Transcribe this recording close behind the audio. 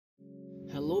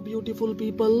Hello beautiful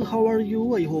people, how are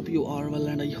you? I hope you are well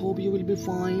and I hope you will be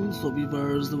fine. So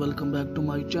viewers, welcome back to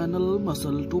my channel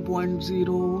Muscle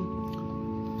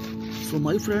 2.0. So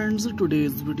my friends,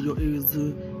 today's video is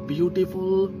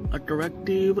beautiful,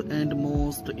 attractive and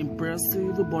most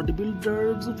impressive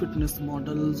bodybuilders, fitness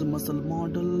models, muscle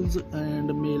models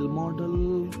and male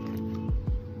model.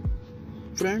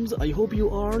 Friends, I hope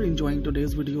you are enjoying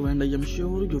today's video and I am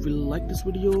sure you will like this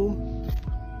video.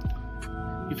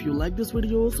 If you like this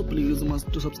video, so please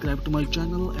must subscribe to my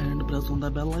channel and press on the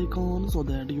bell icon so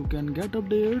that you can get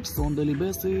updates on daily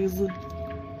basis.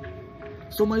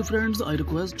 So my friends, I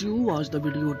request you watch the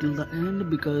video till the end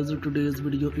because today's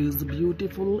video is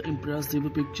beautiful,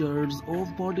 impressive pictures of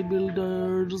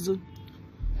bodybuilders.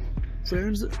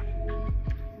 Friends,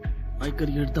 I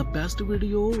create the best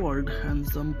video for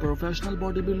handsome professional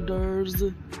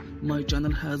bodybuilders. My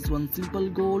channel has one simple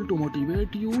goal to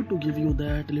motivate you, to give you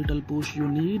that little push you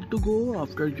need to go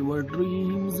after your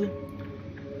dreams.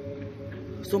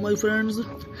 So my friends,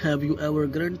 have you ever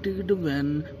grunted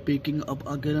when picking up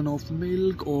a gallon of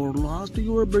milk or lost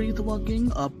your breath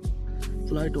walking up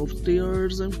flight of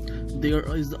stairs? There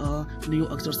is a new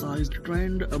exercise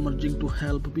trend emerging to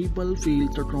help people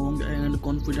feel strong and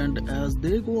confident as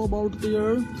they go about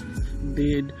their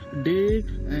day,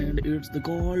 and it's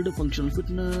called functional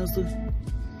fitness.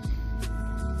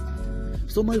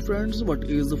 So my friends, what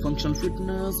is functional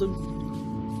fitness?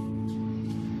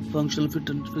 Functional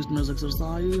fitness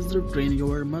exercise train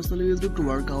your muscles to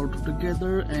work out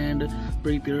together and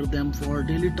prepare them for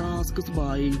daily tasks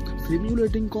by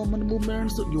simulating common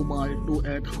movements you might do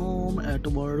at home, at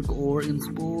work or in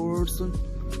sports.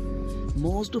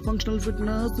 Most functional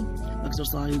fitness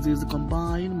exercises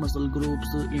combine muscle groups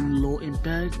in low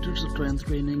impact strength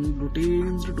training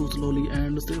routines to slowly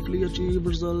and safely achieve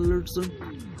results.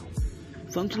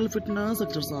 Functional fitness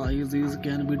exercises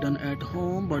can be done at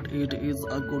home, but it is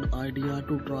a good idea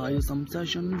to try some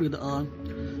session with a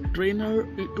trainer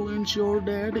to ensure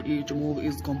that each move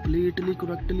is completely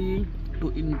correctly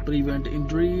to prevent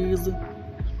injuries.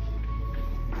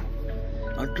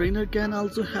 A trainer can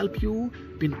also help you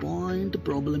pinpoint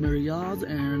problem areas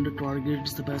and target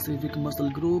specific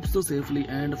muscle groups safely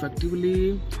and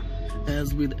effectively.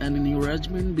 As with any new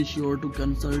regimen, be sure to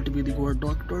consult with your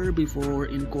doctor before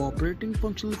incorporating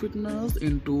functional fitness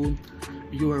into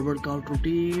your workout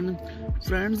routine.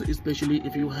 Friends, especially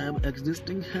if you have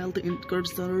existing health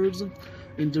concerns,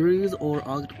 injuries or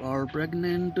are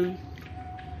pregnant.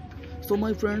 So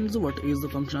my friends, what is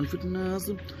functional fitness?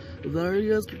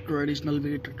 Various traditional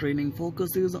weight training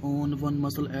focuses on one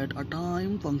muscle at a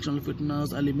time. Functional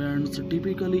fitness elements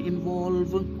typically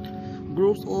involve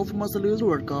groups of muscles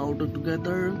work out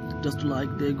together just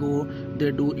like they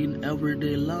do in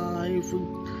everyday life.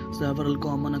 Several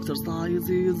common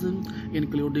exercises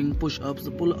including push-ups,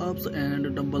 pull-ups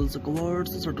and dumbbell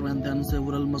squats strengthen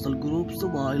several muscle groups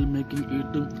while making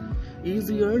it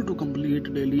easier to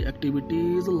complete daily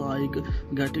activities like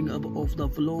getting up off the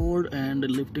floor and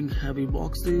lifting heavy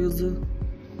boxes.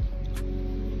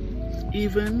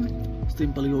 Even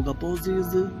simple yoga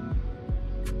poses.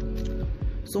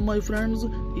 So my friends,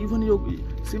 even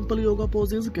simple yoga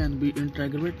poses can be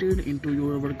integrated into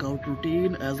your workout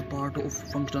routine as part of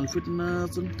functional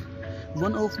fitness.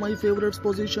 One of my favorite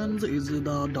positions is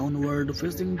the downward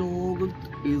facing dog.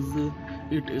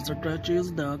 It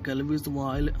stretches the pelvis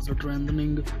while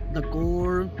strengthening the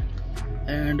core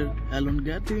and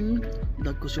elongating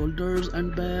the shoulders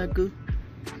and back.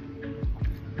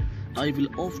 I will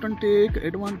often take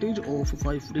advantage of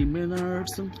 5 free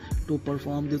minutes to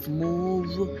perform this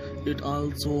move. It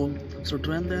also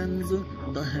strengthens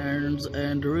the hands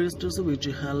and wrists, which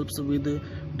helps with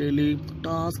daily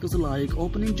tasks like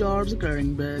opening jars,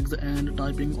 carrying bags and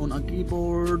typing on a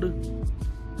keyboard.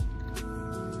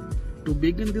 To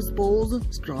begin this pose,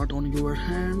 start on your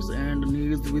hands and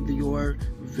knees with your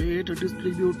weight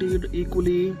distributed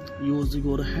equally. Use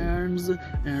your hands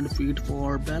and feet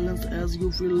for balance as you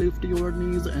lift your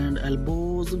knees and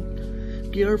elbows.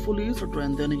 Carefully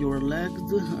strengthen your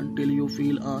legs until you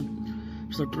feel a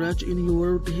stretch in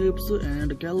your hips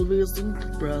and pelvis.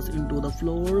 Press into the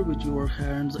floor with your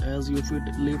hands as you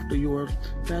lift your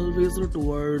pelvis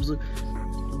towards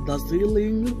the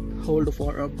ceiling. Hold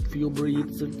for a few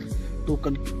breaths. To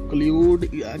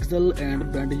conclude, exhale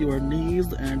and bend your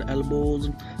knees and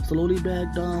elbows slowly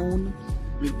back down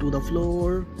into the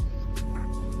floor.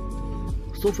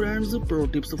 So friends, pro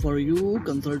tips for you: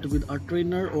 consult with a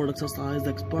trainer or exercise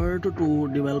expert to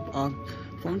develop a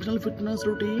functional fitness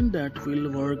routine that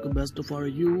will work best for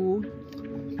you.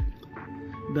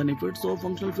 Benefits of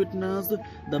functional fitness.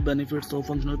 The benefits of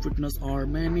functional fitness are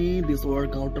many. This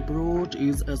workout approach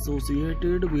is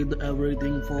associated with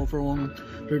everything from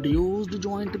reduced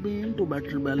joint pain to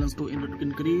better balance to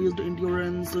increased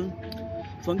endurance.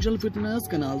 Functional fitness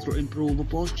can also improve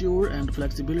posture and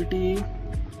flexibility.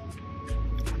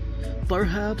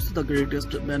 Perhaps the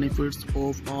greatest benefits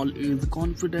of all is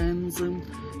confidence.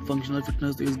 Functional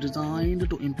fitness is designed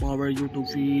to empower you to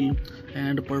feel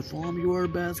and perform your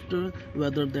best,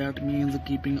 whether that means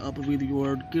keeping up with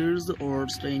your kids or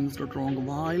staying strong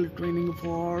while training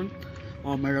for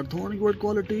a marathon. Your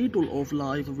quality of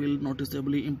life will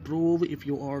noticeably improve if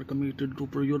you are committed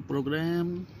to your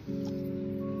program.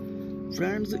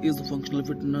 Friends, is functional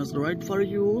fitness right for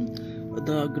you?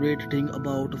 The great thing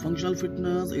about functional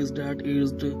fitness is that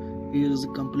it is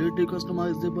completely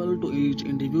customizable to each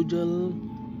individual.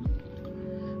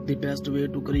 The best way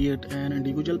to create an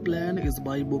individual plan is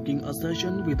by booking a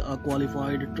session with a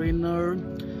qualified trainer.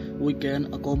 We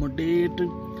can accommodate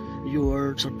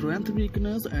your strength,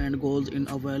 weakness, and goals in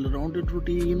a well-rounded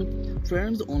routine.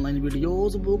 Friends, online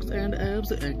videos, books, and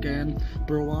apps can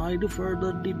provide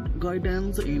further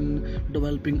guidance in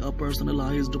developing a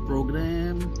personalized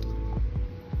program.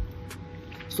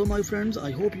 So my friends,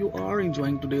 I hope you are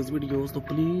enjoying today's video. So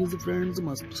please friends,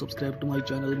 must subscribe to my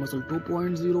channel Muscle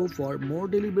 2.0 for more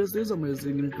daily basis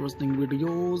amazing interesting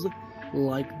videos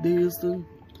like this.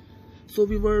 So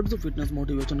viewers, fitness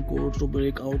motivation course to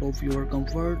break out of your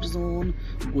comfort zone.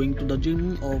 Going to the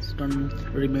gym often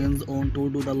remains on to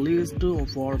do the list.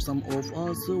 For some of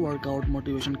us, workout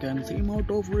motivation can seem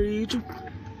out of reach.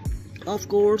 Of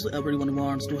course, everyone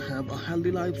wants to have a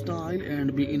healthy lifestyle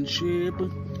and be in shape.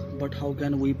 But how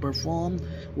can we perform?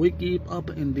 We keep up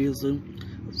in this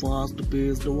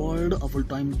fast-paced world, a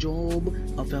full-time job,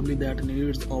 a family that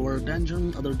needs our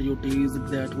attention, other duties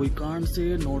that we can't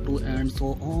say no to, and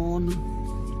so on.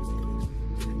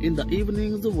 In the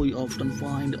evenings, we often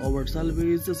find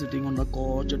ourselves sitting on the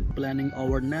couch planning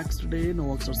our next day,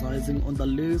 no exercising on the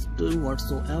list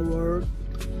whatsoever,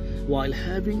 while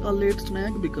having a late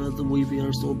snack because we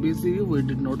were so busy we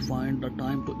did not find the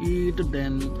time to eat.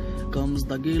 Then comes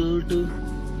the guilt.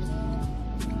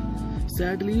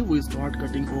 Sadly, we start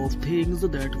cutting off things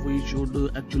that we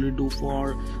should actually do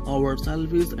for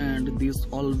ourselves, and this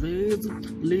always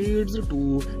leads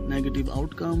to negative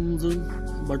outcomes.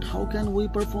 But how can we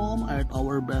perform at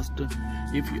our best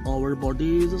if our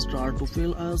bodies start to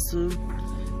fail us?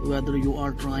 Whether you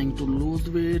are trying to lose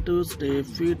weight, stay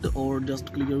fit, or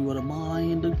just clear your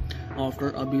mind after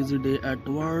a busy day at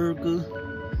work,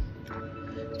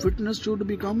 fitness should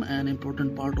become an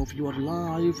important part of your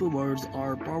life. Words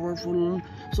are powerful.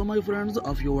 So my friends,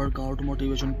 of your workout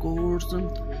motivation course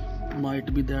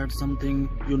might be that something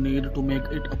you need to make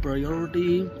it a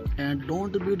priority, and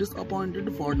don't be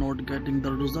disappointed for not getting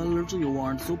the results you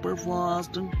want super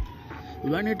fast.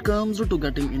 When it comes to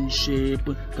getting in shape,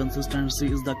 consistency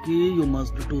is the key. You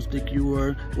must to stick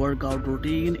your workout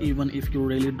routine even if you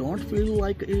really don't feel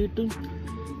like it.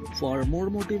 For more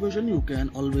motivation, you can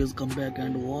always come back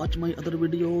and watch my other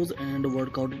videos and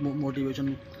workout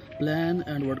motivation plan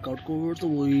and workout course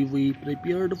we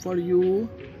prepared for you.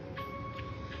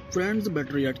 Friends,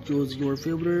 better yet, choose your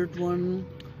favorite one.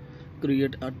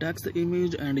 Create a text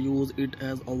image and use it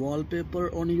as a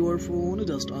wallpaper on your phone.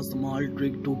 Just a small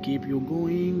trick to keep you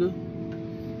going.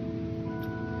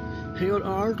 Here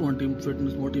are 20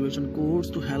 fitness motivation quotes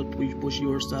to help you push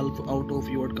yourself out of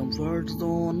your comfort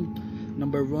zone.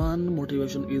 Number 1,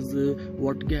 motivation is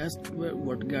what gets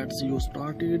you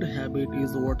started. Habit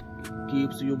is what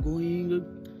keeps you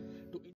going.